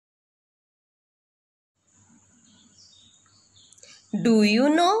Do you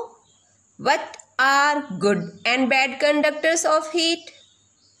know what are good and bad conductors of heat?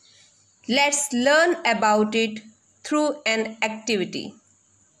 Let's learn about it through an activity.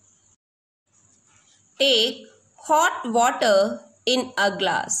 Take hot water in a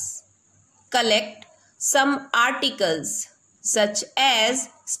glass. Collect some articles such as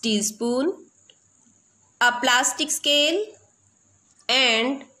steel spoon, a plastic scale,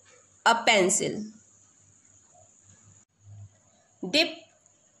 and a pencil. Dip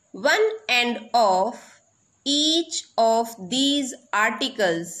one end of each of these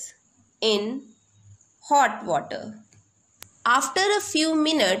articles in hot water. After a few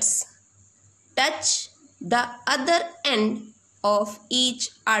minutes, touch the other end of each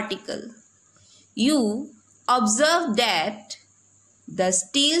article. You observe that the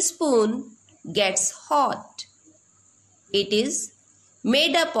steel spoon gets hot. It is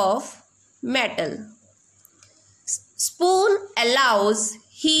made up of metal. Spoon allows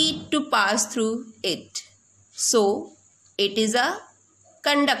heat to pass through it. So, it is a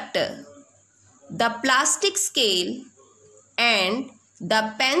conductor. The plastic scale and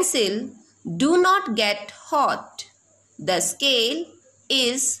the pencil do not get hot. The scale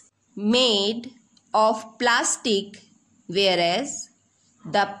is made of plastic, whereas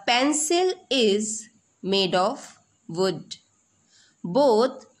the pencil is made of wood.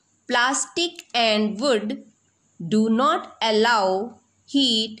 Both plastic and wood do not allow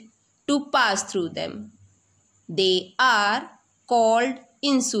heat to pass through them. They are called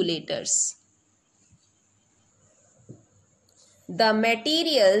insulators. The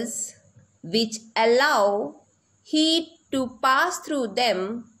materials which allow heat to pass through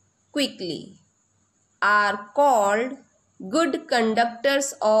them quickly are called good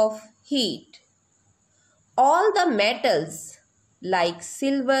conductors of heat. All the metals like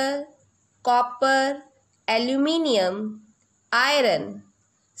silver, copper, aluminium, iron,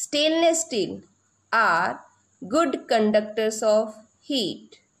 stainless steel are good conductors of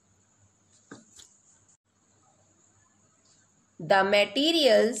heat. The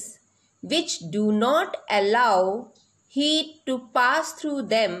materials which do not allow heat to pass through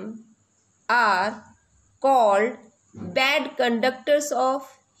them are called bad conductors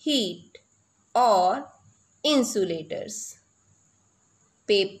of heat or insulators.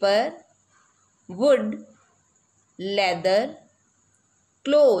 Paper, wood, leather,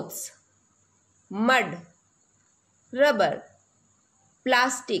 clothes, mud, rubber,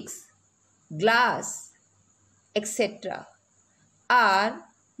 plastics, glass, etc. are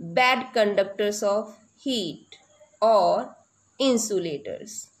bad conductors of heat or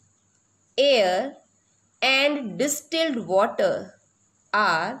insulators. Air and distilled water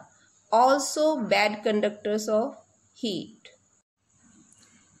are also bad conductors of heat.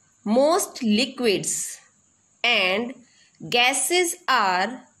 Most liquids and gases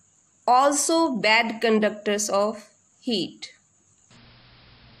are also bad conductors of heat.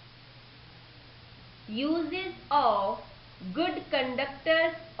 Uses of good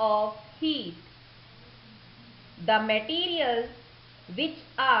conductors of heat. The materials which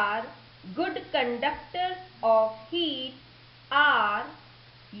are good conductors of heat are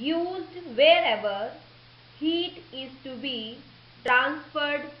used wherever heat is to be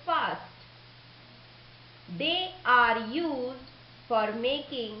transferred fast. They are used for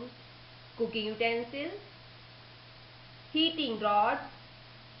making cooking utensils, heating rods,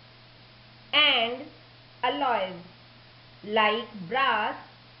 and alloys like brass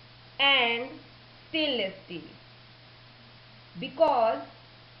and stainless steel, because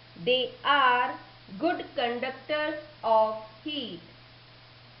they are good conductors of heat.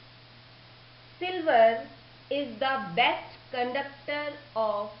 Silver is the best conductor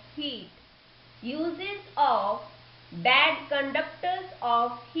of heat. Uses of bad conductors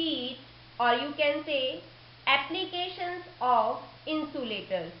of heat, or you can say applications of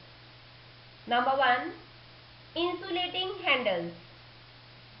insulators. Number 1. Insulating handles.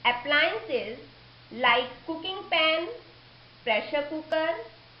 Appliances like cooking pan, pressure cooker,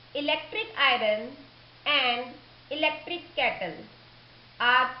 electric iron and electric kettle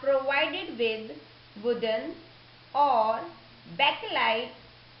are provided with wooden or bakelite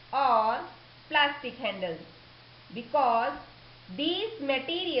or plastic handles, because these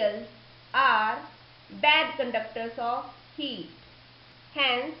materials are bad conductors of heat.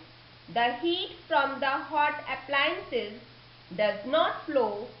 Hence, the heat from the hot appliances does not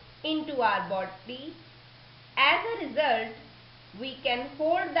flow into our body. As a result, we can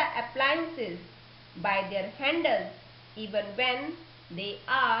hold the appliances by their handles even when they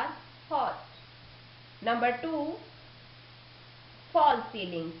are hot. Number 2. False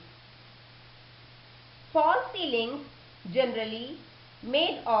ceilings. False ceilings generally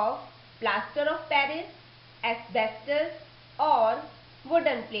made of plaster of Paris, asbestos or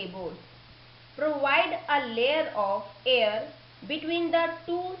wooden playboards, provide a layer of air between the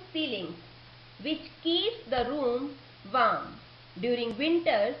two ceilings which keeps the room warm during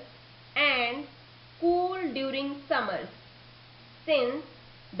winters and cool during summers. Since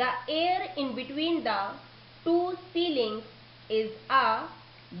the air in between the two ceilings is a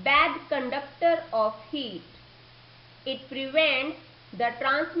bad conductor of heat, it prevents the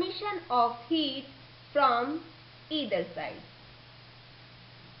transmission of heat from either side.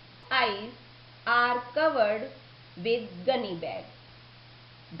 Eyes are covered with gunny bags.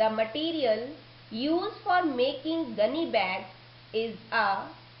 The material used for making gunny bags is a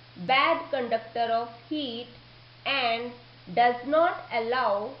bad conductor of heat and does not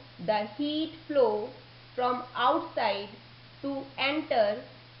allow the heat flow from outside to enter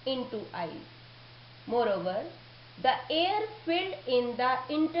into eyes. Moreover, the air filled in the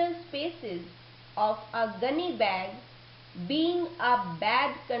interspaces of a gunny bag, being a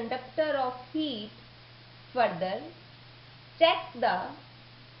bad conductor of heat, further checks the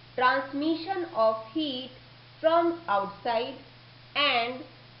transmission of heat from outside and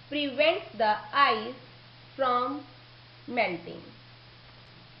prevents the ice from melting.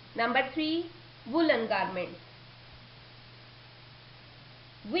 Number 3. Woolen garments.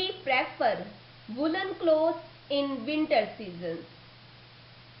 We prefer woolen clothes in winter seasons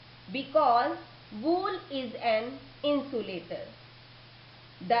because wool is an insulator.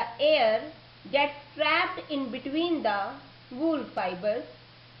 The air gets trapped in between the wool fibers.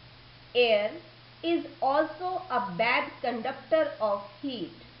 Air is also a bad conductor of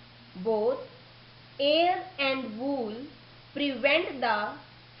heat. Both air and wool prevent the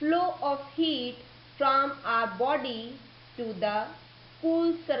flow of heat from our body to the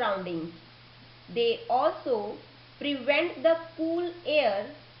cool surroundings. They also prevent the cool air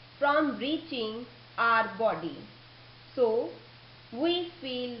from reaching our body, so we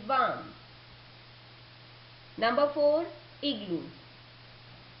feel warm. Number 4. Igloos.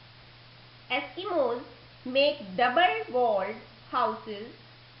 Eskimos make double-walled houses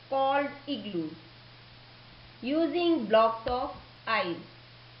called igloos using blocks of ice.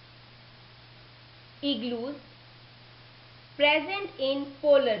 Igloos present in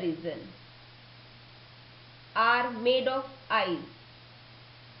polar region are made of ice.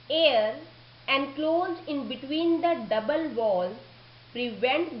 Air enclosed in between the double walls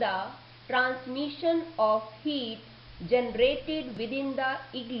prevent the transmission of heat generated within the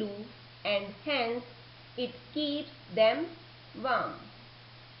igloo and hence it keeps them warm.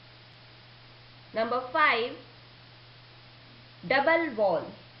 Number 5. Double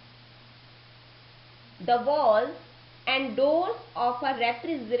walls. The walls and doors of a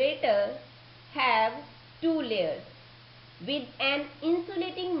refrigerator have two layers with an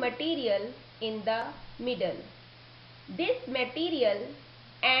insulating material in the middle. This material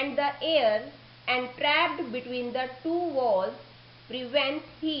and the air entrapped between the two walls prevents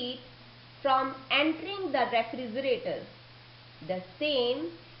heat from entering the refrigerator. The same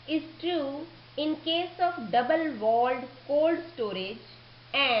is true in case of double-walled cold storage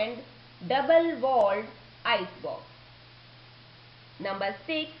and double-walled icebox. Number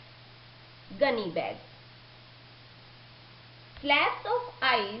 6. Gunny bags. Slabs of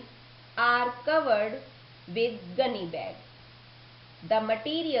ice are covered with gunny bags. The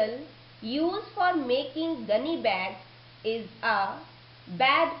material used for making gunny bags is a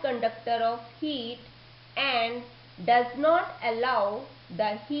bad conductor of heat and does not allow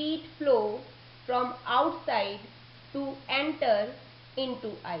the heat flow from outside to enter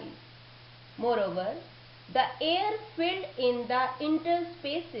into ice. Moreover, the air filled in the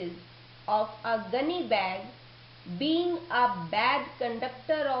interspaces of a gunny bag, being a bad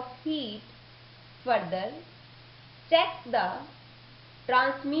conductor of heat, further checks the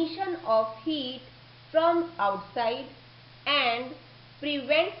transmission of heat from outside and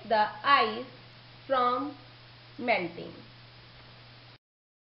prevents the ice from melting.